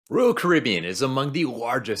Royal Caribbean is among the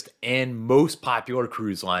largest and most popular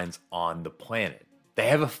cruise lines on the planet. They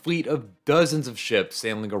have a fleet of dozens of ships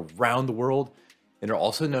sailing around the world and are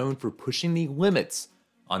also known for pushing the limits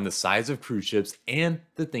on the size of cruise ships and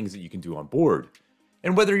the things that you can do on board.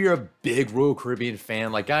 And whether you're a big Royal Caribbean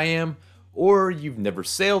fan like I am, or you've never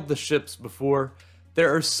sailed the ships before,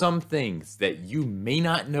 there are some things that you may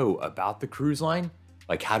not know about the cruise line,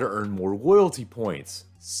 like how to earn more loyalty points,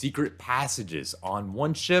 secret passages on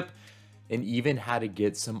one ship, and even how to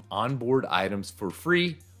get some onboard items for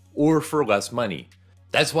free or for less money.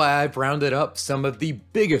 That's why I've rounded up some of the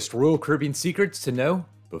biggest Royal Caribbean secrets to know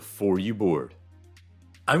before you board.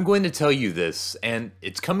 I'm going to tell you this, and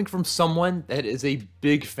it's coming from someone that is a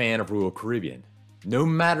big fan of Royal Caribbean. No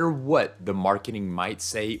matter what the marketing might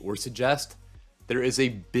say or suggest, there is a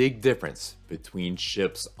big difference between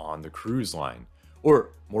ships on the cruise line.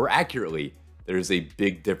 Or more accurately, there is a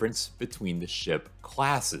big difference between the ship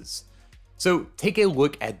classes. So take a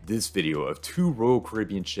look at this video of two Royal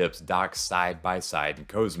Caribbean ships docked side by side in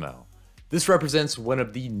Cozumel. This represents one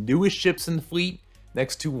of the newest ships in the fleet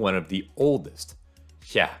next to one of the oldest.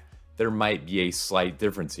 Yeah, there might be a slight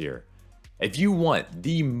difference here. If you want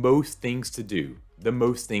the most things to do, the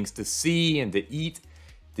most things to see and to eat,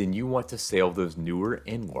 then you want to sail those newer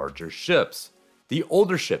and larger ships. The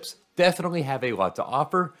older ships definitely have a lot to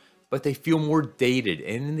offer, but they feel more dated,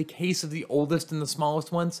 and in the case of the oldest and the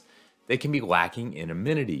smallest ones, they can be lacking in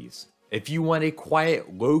amenities. If you want a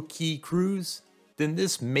quiet, low-key cruise, then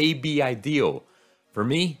this may be ideal. For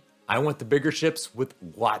me, I want the bigger ships with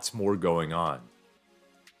lots more going on.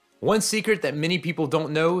 One secret that many people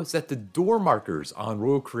don't know is that the door markers on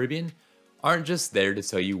Royal Caribbean aren't just there to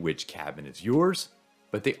tell you which cabin is yours,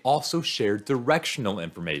 but they also share directional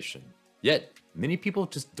information. Yet, many people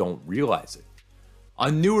just don't realize it.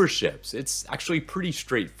 On newer ships, it's actually pretty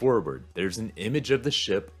straightforward. There's an image of the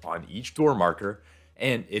ship on each door marker,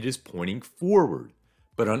 and it is pointing forward.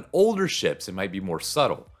 But on older ships, it might be more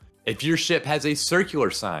subtle. If your ship has a circular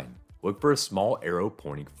sign, look for a small arrow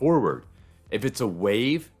pointing forward. If it's a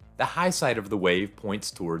wave, the high side of the wave points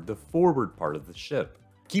toward the forward part of the ship.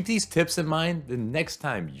 Keep these tips in mind the next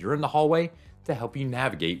time you're in the hallway to help you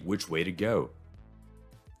navigate which way to go.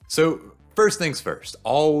 So, first things first,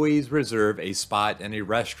 always reserve a spot in a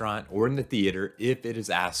restaurant or in the theater if it is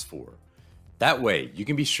asked for. That way, you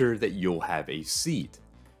can be sure that you'll have a seat.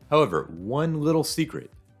 However, one little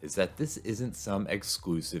secret is that this isn't some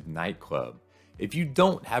exclusive nightclub. If you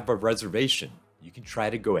don't have a reservation, you can try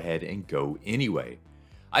to go ahead and go anyway.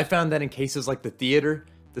 I found that in cases like the theater,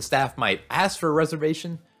 the staff might ask for a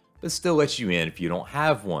reservation, but still let you in if you don't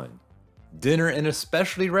have one. Dinner in a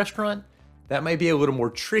specialty restaurant? That might be a little more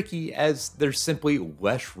tricky as there's simply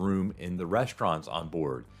less room in the restaurants on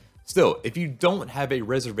board. Still, if you don't have a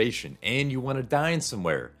reservation and you want to dine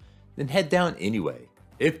somewhere, then head down anyway.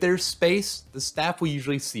 If there's space, the staff will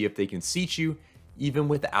usually see if they can seat you even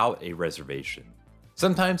without a reservation.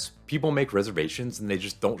 Sometimes people make reservations and they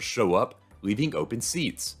just don't show up, leaving open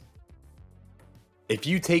seats. If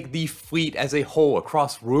you take the fleet as a whole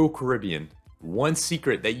across Royal Caribbean, one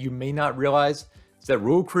secret that you may not realize is that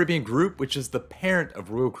Royal Caribbean Group, which is the parent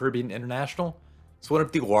of Royal Caribbean International, is one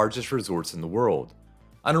of the largest resorts in the world.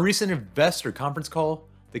 On a recent investor conference call,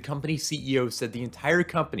 the company CEO said the entire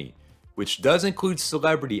company, which does include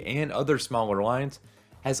Celebrity and other smaller lines,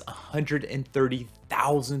 has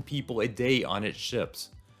 130,000 people a day on its ships.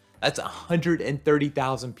 That's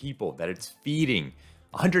 130,000 people that it's feeding,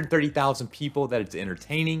 130,000 people that it's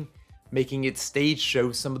entertaining, making its stage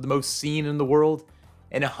shows some of the most seen in the world,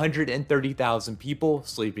 and 130,000 people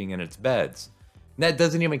sleeping in its beds. And that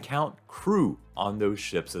doesn't even count crew on those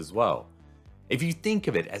ships as well. If you think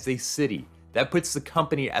of it as a city, that puts the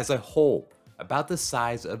company as a whole about the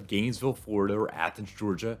size of Gainesville, Florida, or Athens,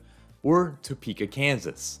 Georgia, or Topeka,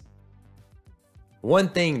 Kansas. One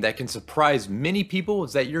thing that can surprise many people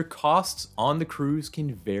is that your costs on the cruise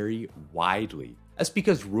can vary widely. That's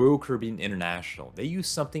because Royal Caribbean International, they use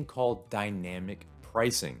something called dynamic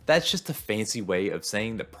pricing. That's just a fancy way of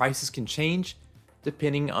saying that prices can change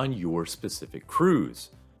depending on your specific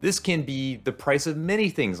cruise. This can be the price of many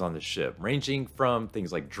things on the ship, ranging from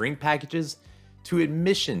things like drink packages to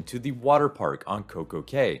admission to the water park on Coco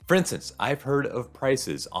Cay. For instance, I've heard of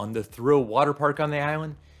prices on the Thrill water park on the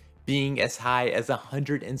island being as high as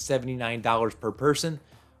 $179 per person,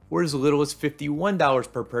 or as little as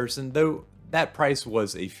 $51 per person, though that price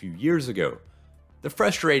was a few years ago. The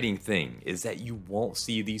frustrating thing is that you won't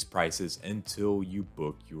see these prices until you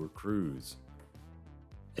book your cruise.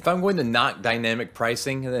 If I'm going to knock dynamic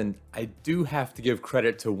pricing, then I do have to give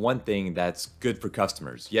credit to one thing that's good for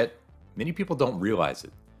customers, yet many people don't realize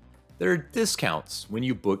it. There are discounts when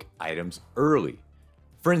you book items early.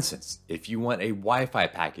 For instance, if you want a Wi-Fi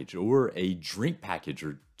package or a drink package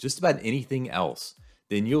or just about anything else,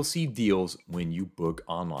 then you'll see deals when you book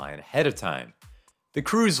online ahead of time. The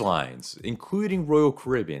cruise lines, including Royal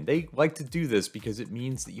Caribbean, they like to do this because it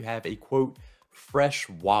means that you have a quote, fresh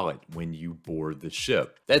wallet when you board the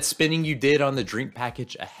ship. That spending you did on the drink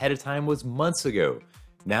package ahead of time was months ago.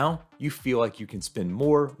 Now, you feel like you can spend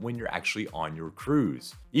more when you're actually on your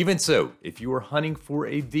cruise. Even so, if you are hunting for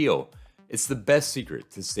a deal, it's the best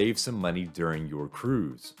secret to save some money during your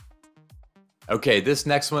cruise. Okay, this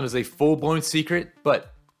next one is a full-blown secret,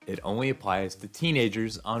 but it only applies to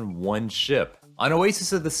teenagers on one ship. On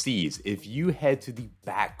Oasis of the Seas, if you head to the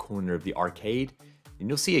back corner of the arcade, then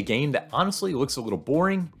you'll see a game that honestly looks a little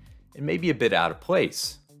boring and maybe a bit out of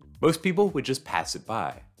place. Most people would just pass it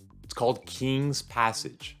by. It's called King's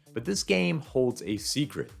Passage, but this game holds a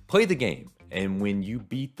secret. Play the game, and when you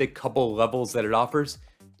beat the couple levels that it offers,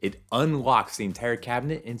 it unlocks the entire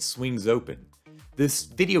cabinet and swings open. This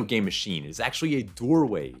video game machine is actually a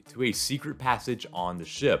doorway to a secret passage on the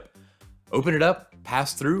ship. Open it up,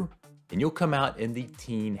 pass through, and you'll come out in the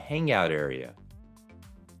teen hangout area.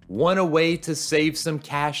 Want a way to save some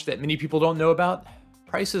cash that many people don't know about?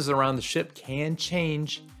 Prices around the ship can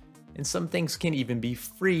change, and some things can even be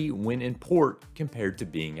free when in port compared to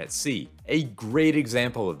being at sea. A great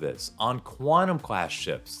example of this, on Quantum class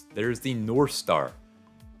ships, there's the North Star,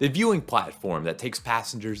 the viewing platform that takes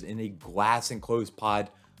passengers in a glass-enclosed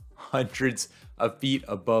pod hundreds of feet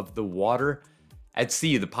above the water. At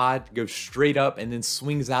sea, the pod goes straight up and then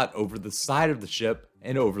swings out over the side of the ship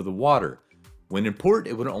and over the water. When in port,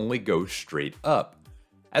 it would only go straight up.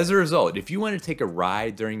 As a result, if you want to take a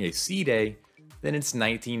ride during a sea day, then it's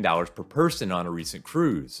 $19 per person on a recent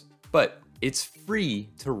cruise. But it's free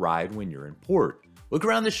to ride when you're in port. Look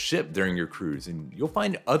around the ship during your cruise and you'll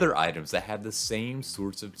find other items that have the same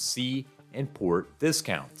sorts of sea and port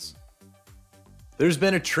discounts. There's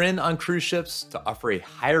been a trend on cruise ships to offer a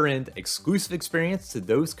higher-end exclusive experience to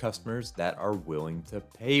those customers that are willing to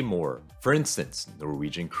pay more. For instance,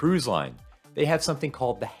 Norwegian Cruise Line, they have something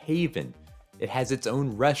called the Haven. It has its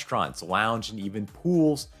own restaurants, lounge, and even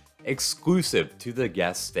pools exclusive to the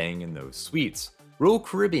guests staying in those suites. Royal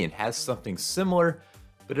Caribbean has something similar,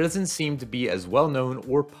 but it doesn't seem to be as well known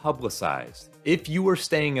or publicized. If you are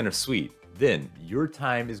staying in a suite, then your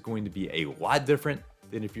time is going to be a lot different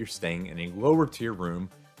than if you're staying in a lower tier room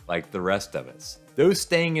like the rest of us. Those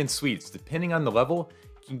staying in suites, depending on the level,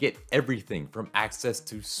 can get everything from access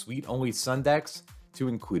to suite-only sun decks to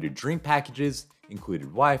included drink packages, included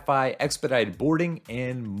Wi-Fi, expedited boarding,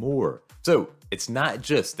 and more. So it's not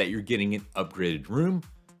just that you're getting an upgraded room,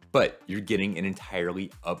 but you're getting an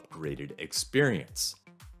entirely upgraded experience.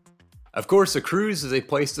 Of course, a cruise is a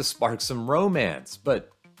place to spark some romance,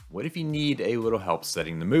 but what if you need a little help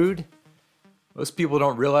setting the mood? Most people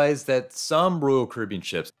don't realize that some Royal Caribbean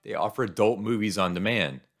ships, they offer adult movies on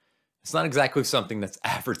demand. It's not exactly something that's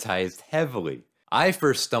advertised heavily. I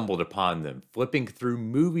first stumbled upon them flipping through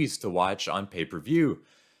movies to watch on pay-per-view,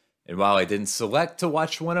 and while I didn't select to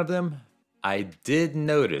watch one of them, I did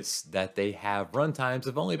notice that they have runtimes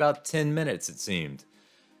of only about 10 minutes, it seemed.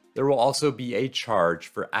 There will also be a charge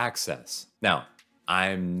for access. Now,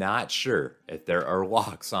 I'm not sure if there are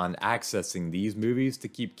locks on accessing these movies to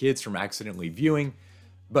keep kids from accidentally viewing,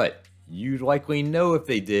 but you'd likely know if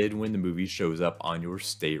they did when the movie shows up on your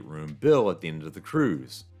stateroom bill at the end of the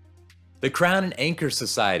cruise. The Crown and Anchor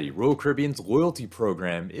Society, Royal Caribbean's loyalty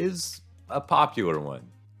program, is a popular one.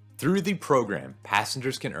 Through the program,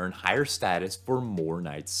 passengers can earn higher status for more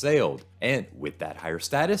nights sailed, and with that higher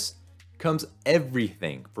status comes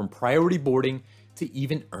everything from priority boarding to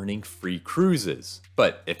even earning free cruises.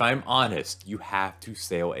 But if I'm honest, you have to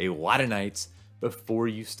sail a lot of nights before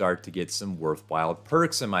you start to get some worthwhile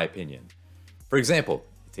perks, in my opinion. For example,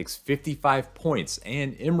 it takes 55 points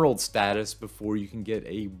and Emerald status before you can get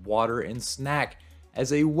a water and snack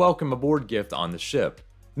as a welcome aboard gift on the ship.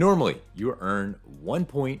 Normally, you earn 1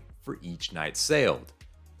 point for each night sailed.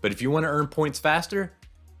 But if you want to earn points faster,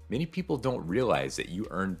 many people don't realize that you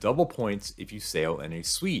earn double points if you sail in a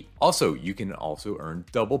suite. Also, you can also earn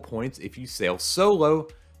double points if you sail solo,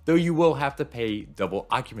 though you will have to pay double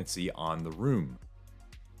occupancy on the room.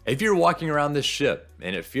 If you're walking around this ship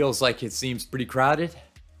and it feels like it seems pretty crowded,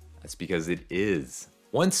 that's because it is.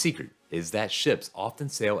 One secret is that ships often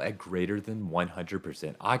sail at greater than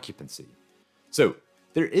 100% occupancy. So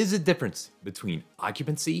there is a difference between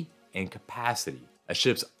occupancy and capacity. A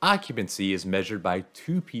ship's occupancy is measured by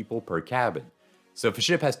 2 people per cabin. So if a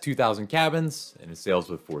ship has 2,000 cabins and it sails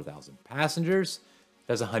with 4,000 passengers,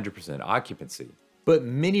 it has 100% occupancy. But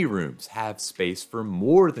many rooms have space for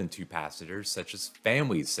more than 2 passengers, such as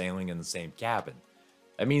families sailing in the same cabin.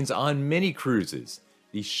 That means on many cruises,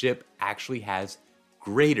 the ship actually has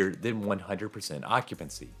greater than 100%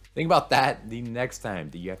 occupancy. Think about that the next time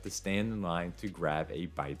that you have to stand in line to grab a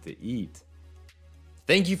bite to eat.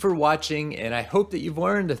 Thank you for watching, and I hope that you've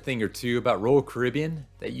learned a thing or two about Royal Caribbean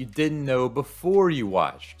that you didn't know before you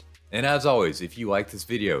watched. And as always, if you like this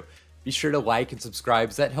video, be sure to like and subscribe,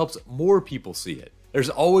 as that helps more people see it. There's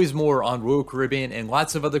always more on Royal Caribbean and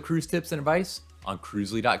lots of other cruise tips and advice on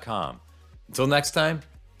Cruzely.com. Until next time,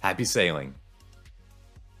 happy sailing.